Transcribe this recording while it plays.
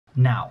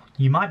Now,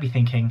 you might be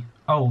thinking,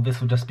 oh, this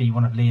will just be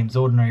one of Liam's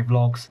ordinary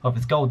vlogs of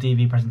his Gold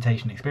DofE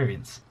presentation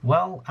experience.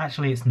 Well,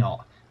 actually it's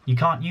not. You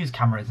can't use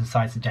cameras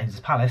inside St James's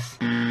Palace,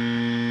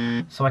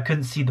 so I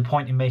couldn't see the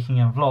point in making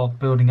a vlog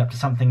building up to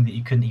something that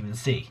you couldn't even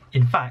see.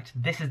 In fact,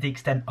 this is the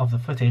extent of the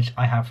footage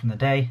I have from the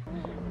day,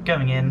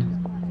 going in,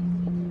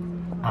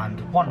 and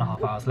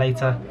 1.5 hours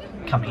later,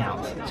 coming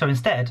out. So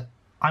instead,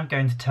 I'm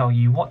going to tell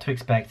you what to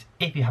expect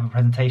if you have a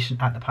presentation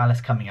at the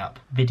Palace coming up.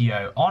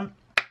 Video on.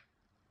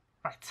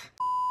 Right.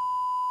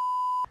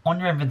 On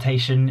your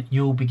invitation,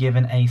 you'll be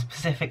given a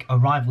specific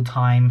arrival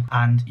time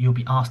and you'll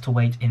be asked to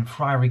wait in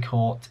Friary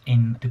Court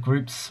in the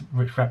groups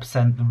which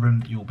represent the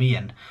room that you'll be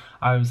in.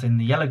 I was in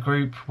the yellow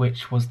group,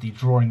 which was the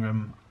drawing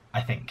room,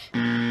 I think.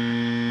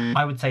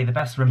 I would say the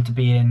best room to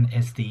be in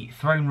is the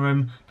throne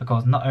room,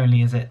 because not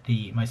only is it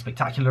the most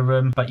spectacular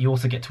room, but you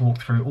also get to walk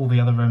through all the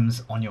other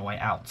rooms on your way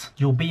out.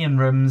 You'll be in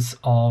rooms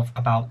of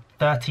about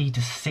 30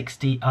 to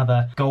 60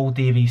 other Gold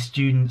DofE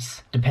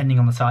students, depending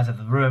on the size of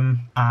the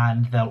room,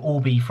 and they'll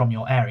all be from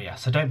your area.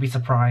 So don't be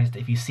surprised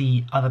if you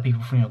see other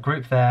people from your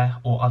group there,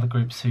 or other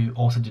groups who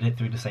also did it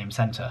through the same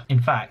centre. In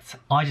fact,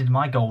 I did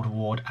my Gold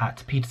Award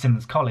at Peter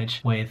Symonds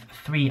College with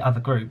 3 other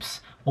groups,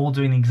 all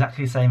doing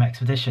exactly the same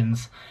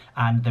expeditions,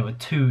 and there were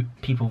 2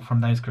 people from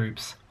those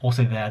groups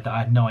also there that I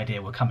had no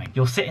idea were coming.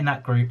 You'll sit in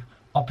that group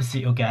opposite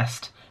your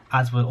guest,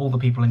 as will all the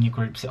people in your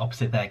group sit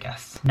opposite their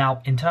guests.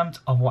 Now, in terms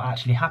of what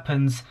actually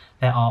happens,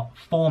 there are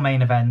 4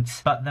 main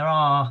events, but there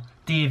are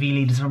DofE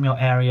leaders from your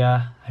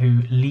area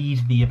who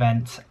lead the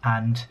event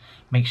and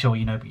make sure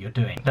you know what you're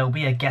doing. There'll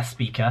be a guest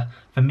speaker.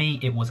 For me,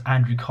 it was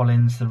Andrew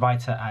Collins, the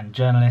writer and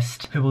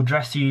journalist, who will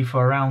address you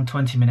for around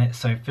 20 minutes,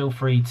 so feel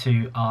free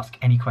to ask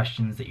any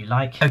questions that you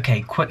like.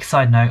 Okay, quick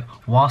side note,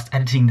 whilst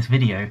editing this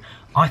video,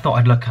 I thought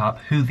I'd look up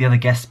who the other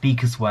guest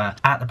speakers were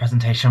at the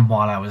presentation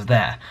while I was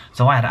there.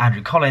 So I had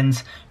Andrew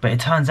Collins, but it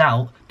turns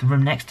out the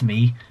room next to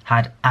me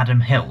had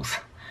Adam Hills,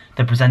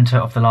 the presenter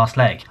of The Last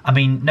Leg. I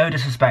mean, no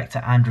disrespect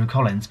to Andrew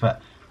Collins,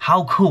 but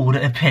how cool would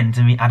it have been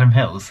to meet Adam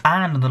Hills?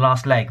 And on The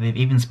Last Leg, they've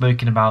even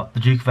spoken about the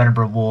Duke of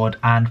Edinburgh Award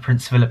and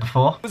Prince Philip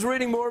before. I was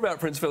reading more about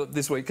Prince Philip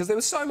this week because there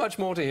was so much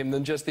more to him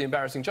than just the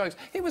embarrassing jokes.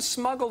 He was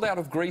smuggled out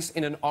of Greece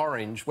in an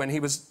orange when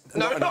he was...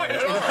 No. It's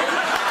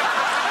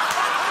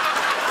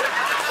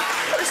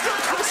not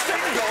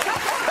Christine Gold.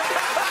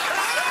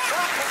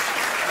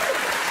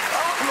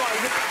 Oh my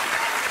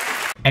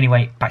God.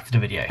 Anyway, back to the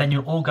video. Then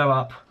you'll all go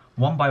up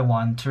one by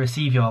one to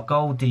receive your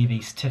Gold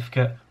DofE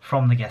certificate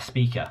from the guest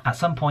speaker. At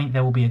some point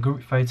there will be a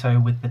group photo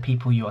with the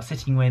people you are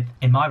sitting with.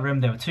 In my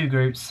room there were 2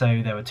 groups,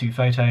 so there were 2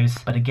 photos,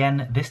 but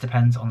again this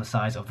depends on the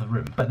size of the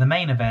room. But the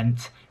main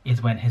event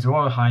is when His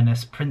Royal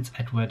Highness Prince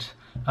Edward,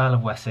 Earl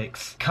of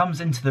Wessex, comes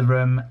into the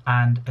room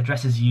and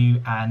addresses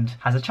you and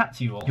has a chat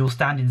to you all. You'll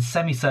stand in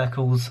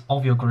semicircles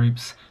of your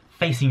groups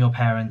facing your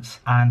parents,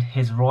 and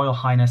His Royal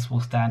Highness will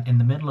stand in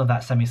the middle of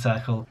that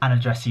semicircle and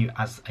address you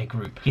as a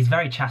group. He's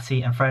very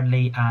chatty and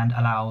friendly and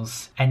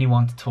allows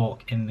anyone to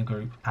talk in the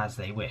group as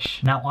they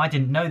wish. Now, I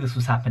didn't know this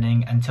was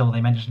happening until they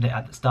mentioned it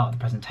at the start of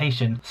the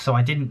presentation, so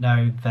I didn't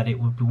know that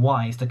it would be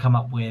wise to come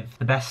up with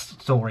the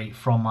best story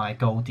from my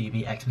Gold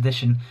DofE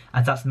expedition,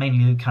 as that's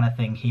mainly the kind of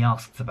thing he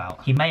asks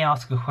about. He may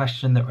ask a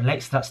question that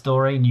relates to that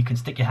story and you can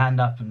stick your hand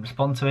up and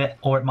respond to it,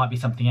 or it might be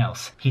something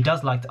else. He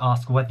does like to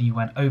ask whether you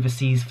went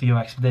overseas for your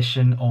expedition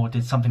or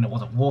did something that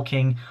wasn't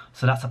walking,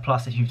 so that's a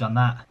plus if you've done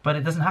that. But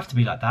it doesn't have to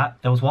be like that.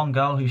 There was one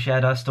girl who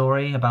shared her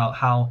story about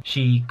how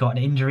she got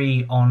an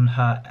injury on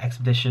her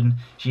expedition.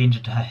 She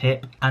injured her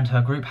hip and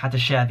her group had to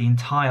share the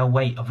entire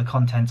weight of the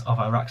contents of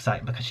her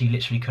rucksack because she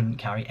literally couldn't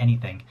carry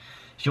anything.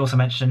 She also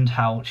mentioned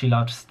how she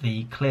loves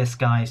the clear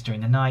skies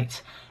during the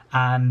night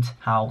and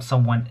how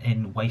someone went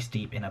in waist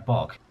deep in a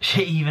bog.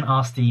 She even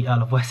asked the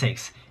Earl of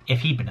Wessex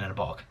if he'd been in a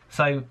bog.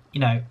 So, you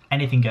know,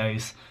 anything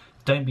goes.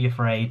 Don't be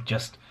afraid,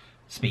 just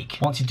speak.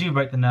 Once you do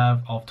break the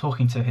nerve of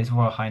talking to His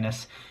Royal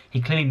Highness, he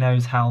clearly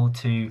knows how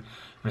to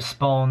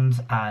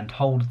respond and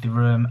hold the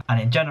room, and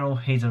in general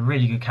he's a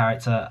really good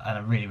character and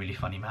a really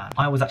funny man.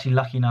 I was actually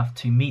lucky enough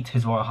to meet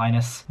His Royal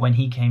Highness when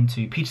he came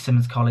to Peter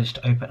Symonds College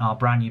to open our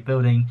brand new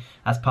building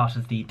as part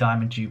of the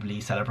Diamond Jubilee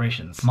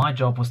celebrations. My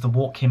job was to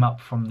walk him up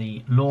from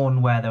the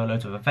lawn where there were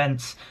loads of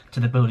events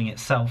to the building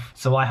itself,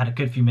 so I had a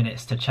good few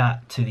minutes to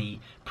chat to the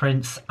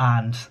Prince,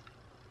 and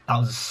that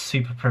was a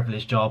super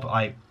privileged job.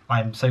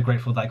 I'm so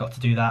grateful that I got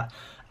to do that,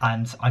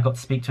 and I got to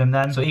speak to him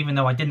then. So even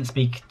though I didn't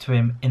speak to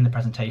him in the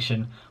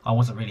presentation, I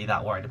wasn't really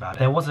that worried about it.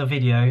 There was a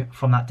video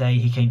from that day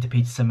he came to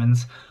Peter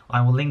Symonds. I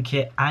will link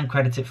it and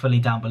credit it fully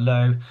down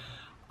below.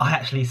 I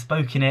actually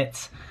spoke in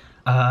it.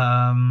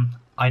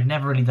 I'd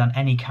never really done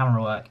any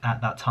camera work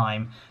at that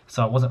time,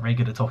 so I wasn't very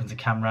good at talking to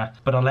camera,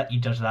 but I'll let you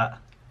judge that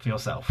for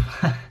yourself.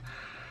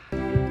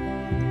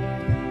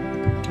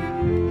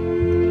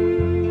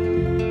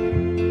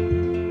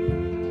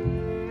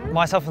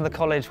 Myself and the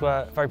college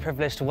were very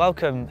privileged to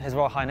welcome His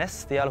Royal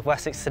Highness, the Earl of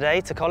Wessex, today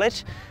to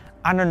college.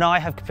 Anna and I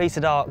have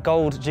completed our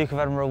Gold Duke of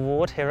Edinburgh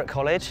Award here at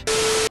college.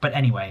 But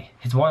anyway,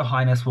 His Royal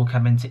Highness will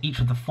come into each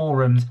of the 4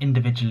 rooms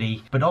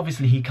individually, but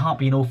obviously he can't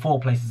be in all 4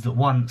 places at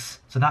once,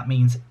 so that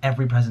means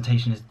every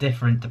presentation is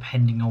different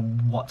depending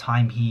on what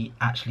time he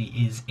actually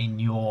is in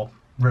your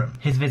room.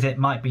 His visit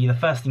might be the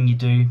first thing you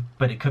do,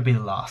 but it could be the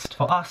last.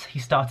 For us, he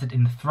started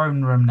in the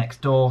throne room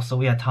next door, so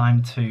we had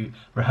time to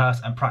rehearse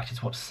and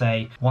practice what to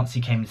say once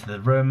he came into the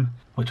room,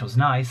 which was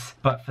nice,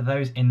 but for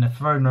those in the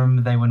throne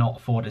room, they were not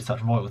afforded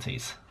such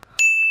royalties.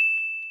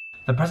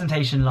 The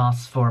presentation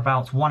lasts for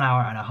about 1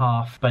 hour and a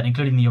half, but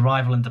including the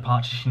arrival and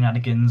departure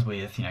shenanigans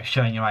with,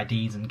 showing your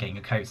IDs and getting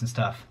your coats and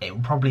stuff, it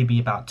will probably be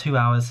about 2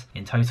 hours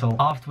in total.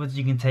 Afterwards,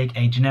 you can take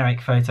a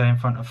generic photo in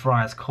front of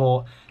Friars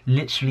Court.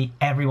 Literally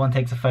everyone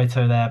takes a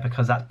photo there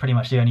because that's pretty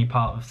much the only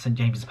part of St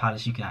James's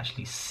Palace you can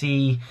actually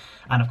see.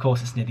 And of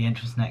course it's near the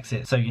entrance and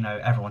exit, so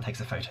everyone takes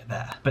a photo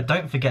there. But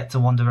don't forget to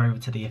wander over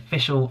to the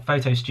official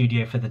photo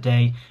studio for the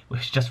day,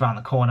 which is just around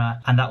the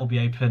corner, and that will be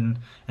open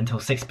until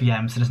 6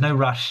 PM, so there's no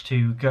rush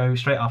to go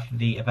straight after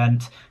the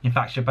event. In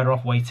fact, you're better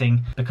off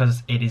waiting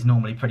because it is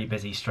normally pretty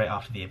busy straight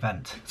after the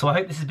event. So I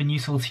hope this has been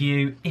useful to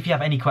you. If you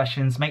have any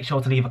questions, make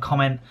sure to leave a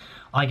comment.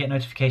 I get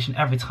notification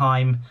every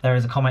time there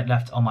is a comment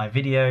left on my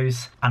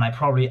videos, and I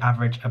probably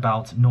average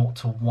about 0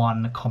 to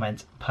 1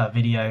 comment per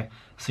video,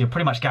 so you're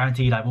pretty much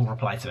guaranteed I will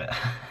reply to it.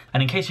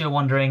 And in case you're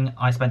wondering,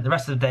 I spent the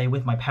rest of the day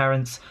with my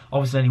parents.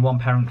 Obviously only one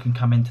parent can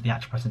come into the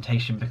actual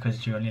presentation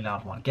because you're only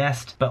allowed 1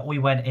 guest, but we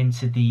went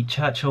into the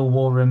Churchill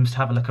war rooms to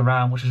have a look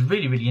around, which was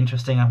really, really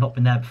interesting. I've not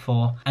been there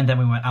before. And then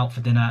we went out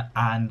for dinner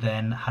and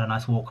then had a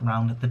nice walk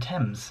around the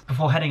Thames.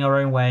 Before heading our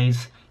own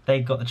ways, they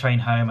got the train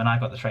home and I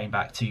got the train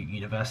back to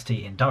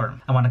university in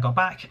Durham. And when I got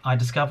back, I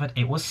discovered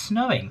it was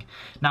snowing.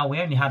 Now, we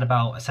only had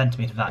about 1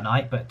 centimetre that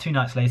night, but 2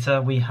 nights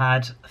later we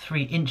had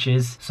 3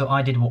 inches. So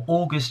I did what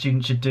all good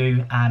students should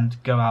do and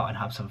go out and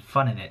have some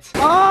fun in it.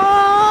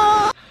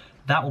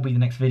 That will be the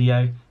next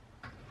video.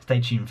 Stay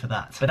tuned for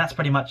that. But that's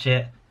pretty much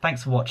it.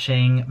 Thanks for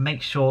watching.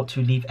 Make sure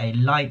to leave a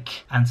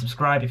like and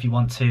subscribe if you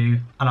want to,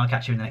 and I'll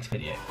catch you in the next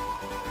video.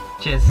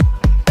 Cheers.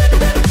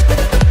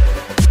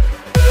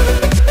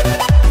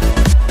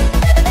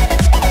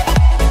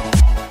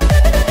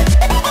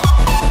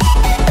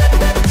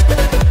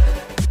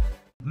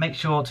 Make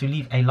sure to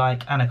leave a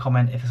like and a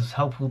comment if this was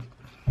helpful.